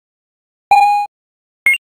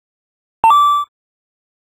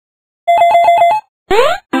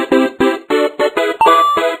Alright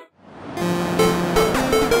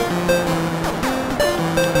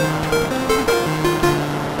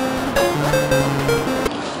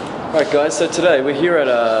guys, so today we're here at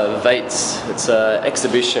VATES. It's an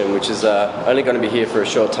exhibition which is only going to be here for a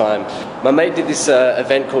short time. My mate did this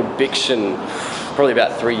event called Biction probably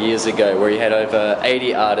about 3 years ago, where he had over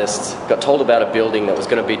 80 artists, got told about a building that was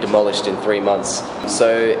going to be demolished in 3 months.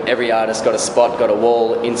 So every artist got a spot, got a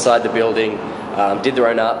wall inside the building, did their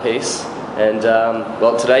own art piece. And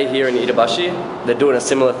well, today here in Iidabashi, they're doing a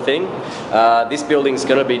similar thing. This building's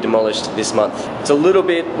going to be demolished this month. It's a little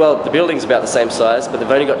bit, well, the building's about the same size, but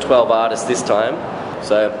they've only got 12 artists this time.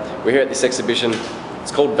 So we're here at this exhibition.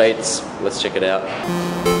 It's called VATES. Let's check it out.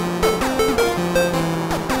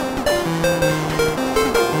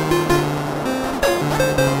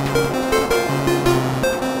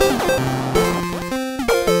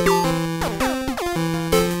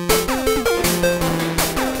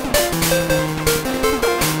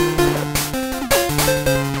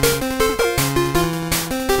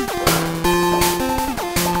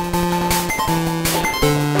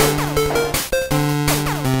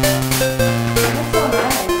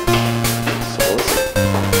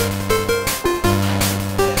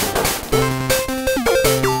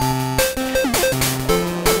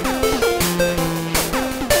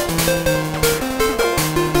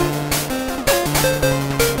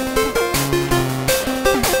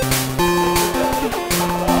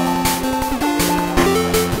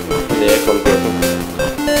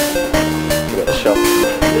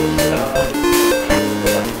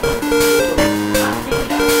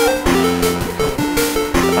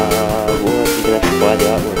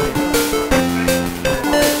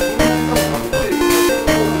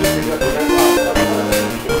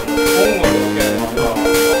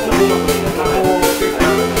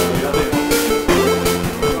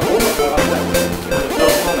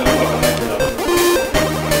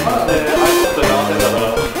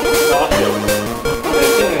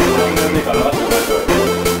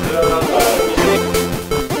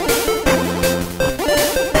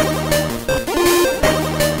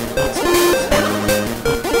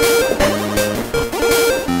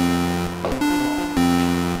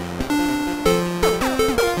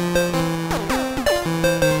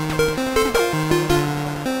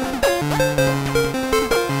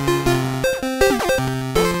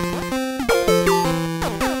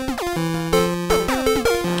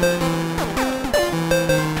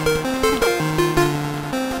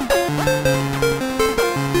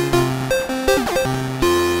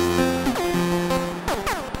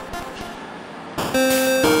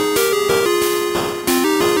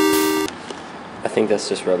 I think that's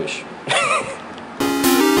just rubbish.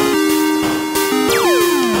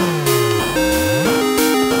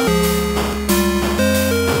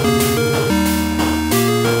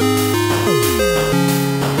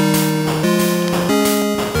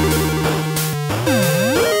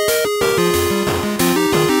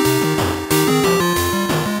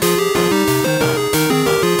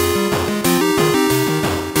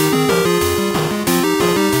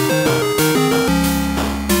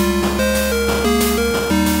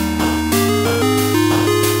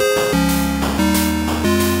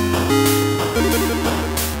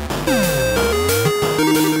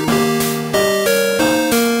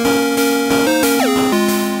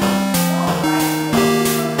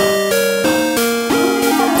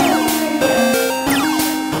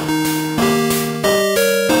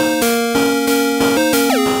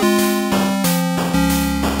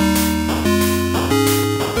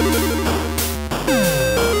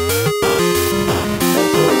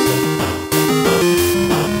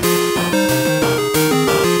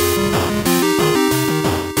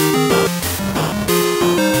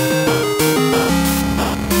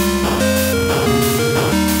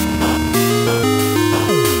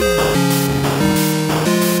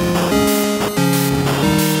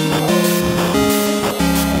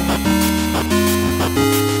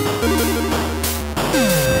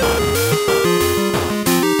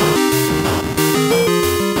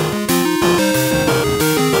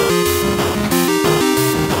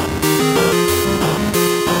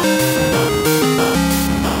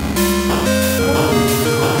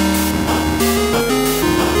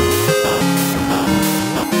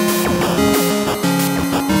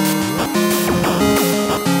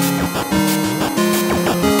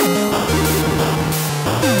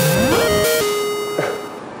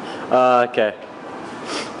 Okay.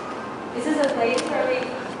 This is a place where we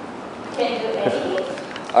can do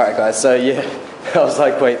anything. Alright guys, so yeah, I was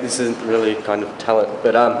like, wait, this isn't really kind of talent.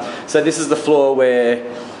 But so this is the floor where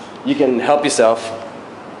you can help yourself.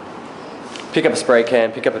 pick up a spray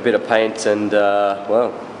can, pick up a bit of paint, and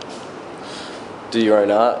well, do your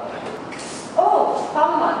own art. Oh,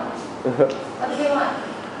 fun one. What do you want?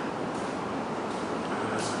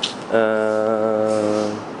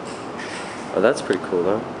 Oh, that's pretty cool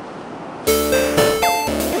though.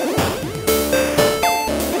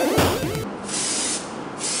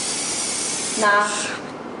 Nah.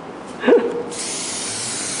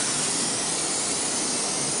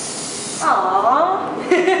 Aww.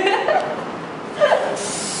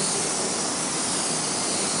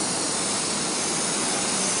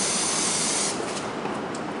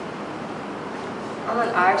 I'm an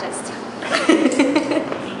artist.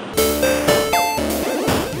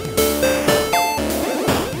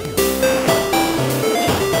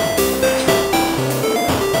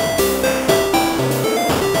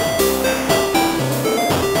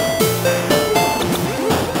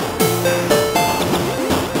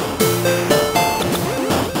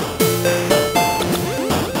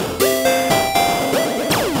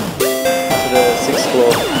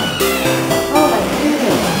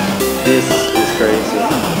 This is crazy.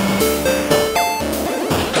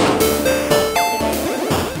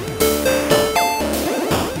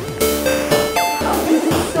 Oh, this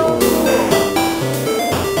is so cool.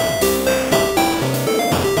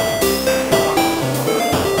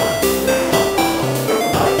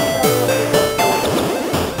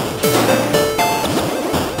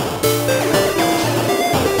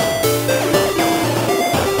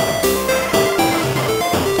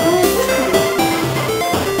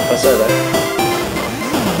 Oh, sorry, babe.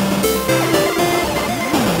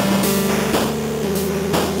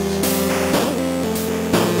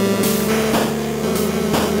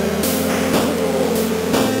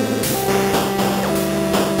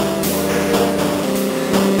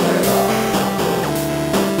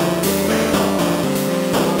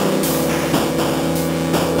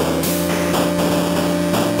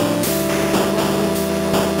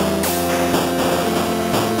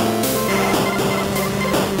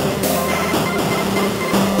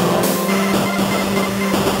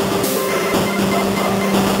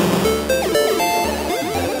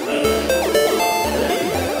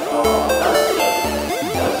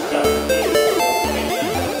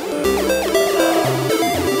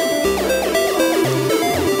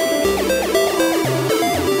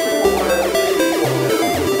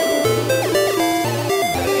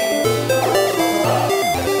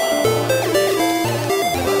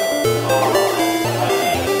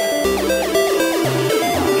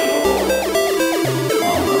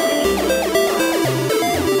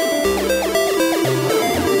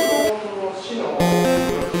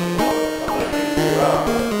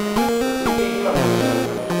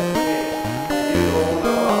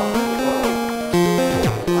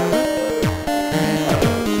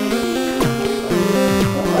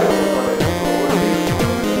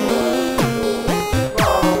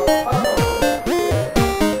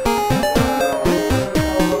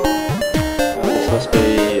 Must be,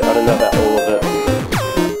 I don't know about all of it.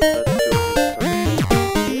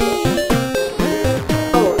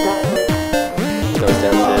 Oh, that way. Goes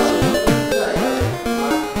downstairs.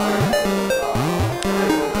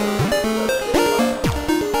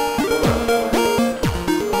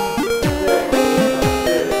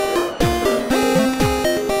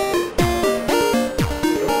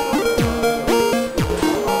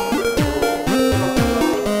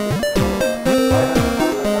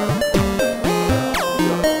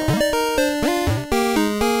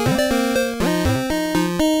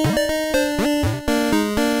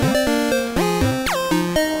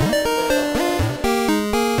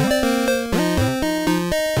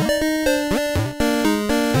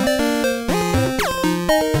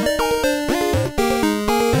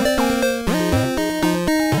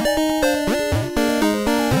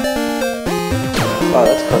 Oh,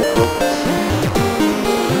 that's kind of cool.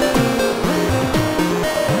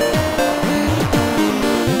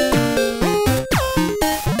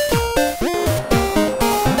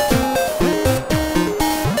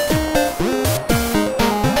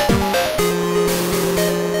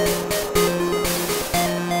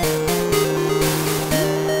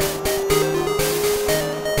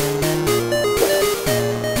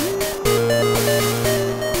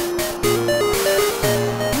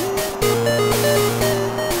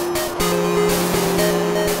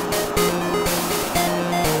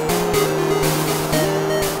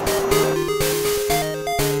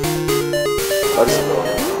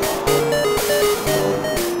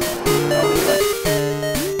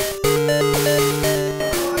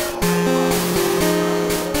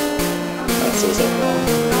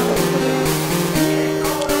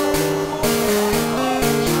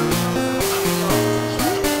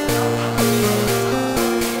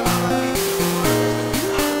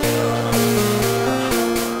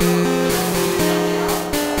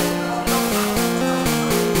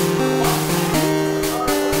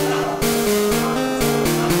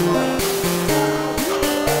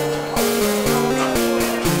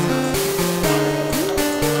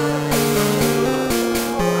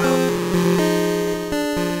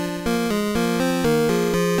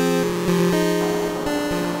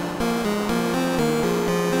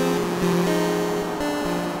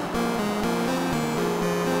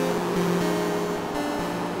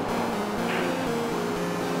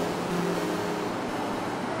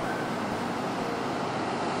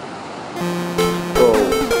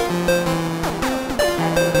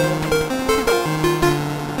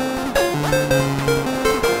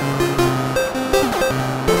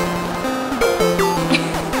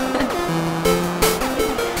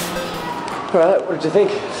 you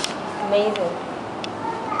think? Amazing.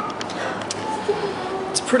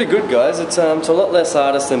 It's pretty good, guys. It's a lot less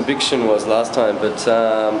artist than Biction was last time, but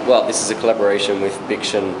well, this is a collaboration with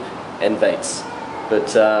Biction and VATES.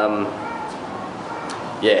 But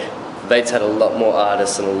yeah, VATES had a lot more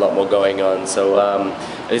artists and a lot more going on, so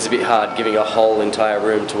it is a bit hard giving a whole entire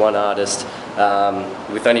room to one artist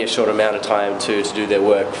with only a short amount of time to do their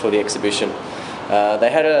work for the exhibition. They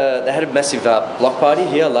had a massive block party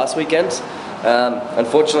here last weekend.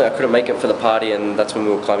 Unfortunately, I couldn't make it for the party, and that's when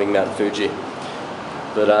we were climbing Mount Fuji.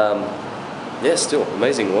 But yeah, still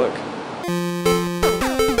amazing work.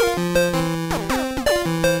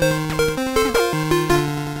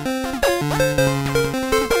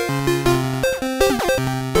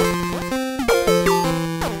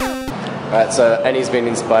 Alright, so Annie's been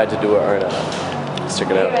inspired to do her own art. Let's check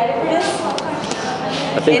it out. Are you ready for this?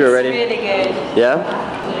 I think we're ready. It's really good.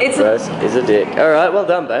 Yeah? It's Rose is a dick. Alright, well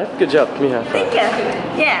done, babe. Good job. Give me a high five. Thank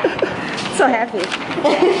you. Yeah. So happy.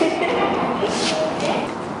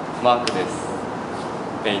 マークです。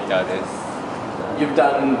ペインターです。 You've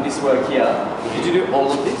done this work here. Did you do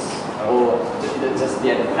all of this? Or just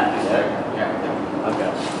the end of the pattern? Yeah.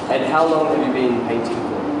 Okay. And how long have you been painting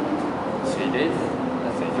for? 3 days?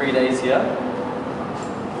 That's it. 3 days here?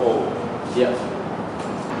 Oh. Yeah.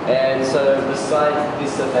 And so besides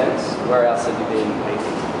this event, where else have you been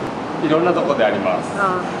painting? いろんなとこであります。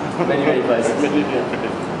 Many, many places.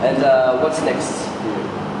 And what's next?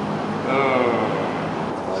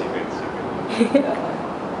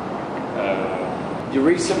 Your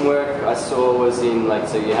recent work I saw was in, like,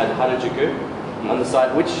 so you had Harajuku on the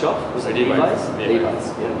side. Which shop? Was it Levi's?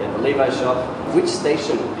 Levi's. Yeah, the Levi's shop. Which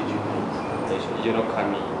station did you paint? Station. 湯の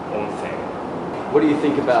神温泉。 What do you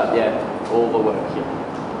think about, yeah, all the work here?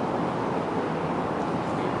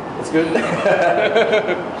 It's good?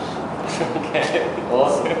 Okay.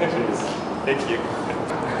 Awesome. Cheers. Thank you.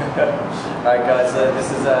 Alright guys, so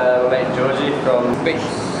this is my mate Georgie from VATES.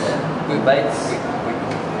 VATES.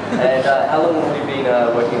 And how long have you been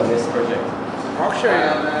working on this project? Actually,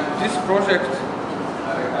 this project,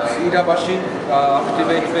 Iidabashi,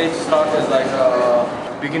 activate VATES started like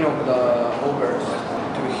beginning of the August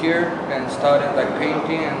to here and started like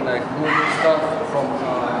painting and like moving stuff from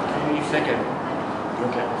 22nd.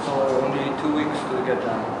 Okay. So only 2 weeks to get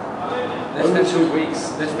done. Only 2 weeks?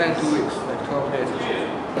 They spent 2 weeks, like 12 days.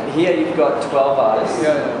 Here you've got 12 artists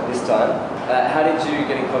Yeah. this time. How did you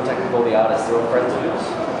get in contact with all the artists? They're all friends of yours?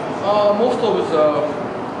 Most of it's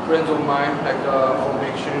friends of mine, like from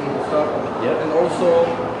Biction and stuff. Yeah. And also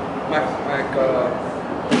like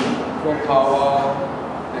from Pawa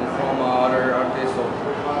and from other artists. So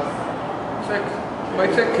it's like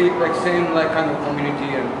same like kind of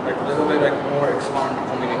community and like a little bit like more expand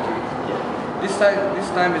community. Yeah. This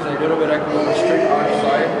time is a little bit like more street art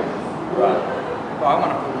side. Right. But I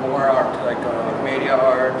want to put more art like media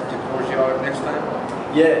art, typology art next time.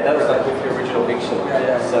 Yeah, that was like with your original Biction.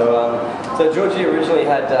 Yeah. So Georgie originally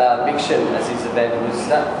had Biction as his event. Was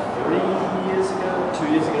that 3 years ago?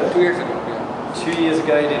 2 years ago? 2 years ago, yeah. 2 years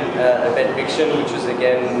ago he did an event Biction, which was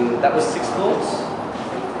again, that was 6 floors?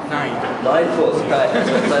 9. 9 floors, okay.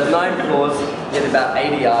 So 9 floors, you had about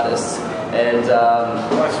 80 artists. And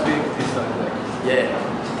What's big this time? Like, yeah,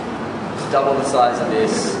 it's double the size of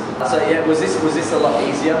this. So yeah, was this a lot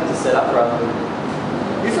easier to set up rather than?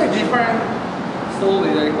 it's like different.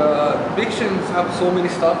 Slowly, like Bictions have so many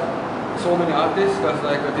stuff, so many artists. Because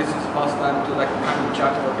like this is first time to like kind of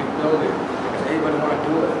chat or big building. Because everybody want to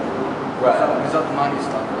do it. Right. Without money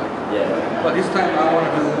stuff. Like. Yeah. But this time I want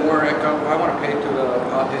to do more. Like I want to pay to the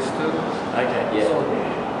artists too. Okay. Yeah. So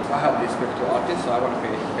I have respect to artists, so I want to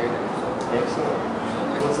pay them. So. Excellent.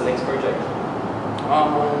 What's the next project?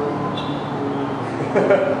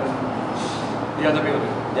 The other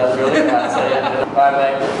building. The other building? So yeah.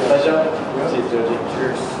 Alright mate, pleasure. Cheers Georgie.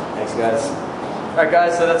 Cheers. Thanks guys. Alright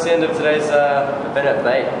guys, so that's the end of today's event at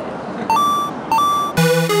VATES.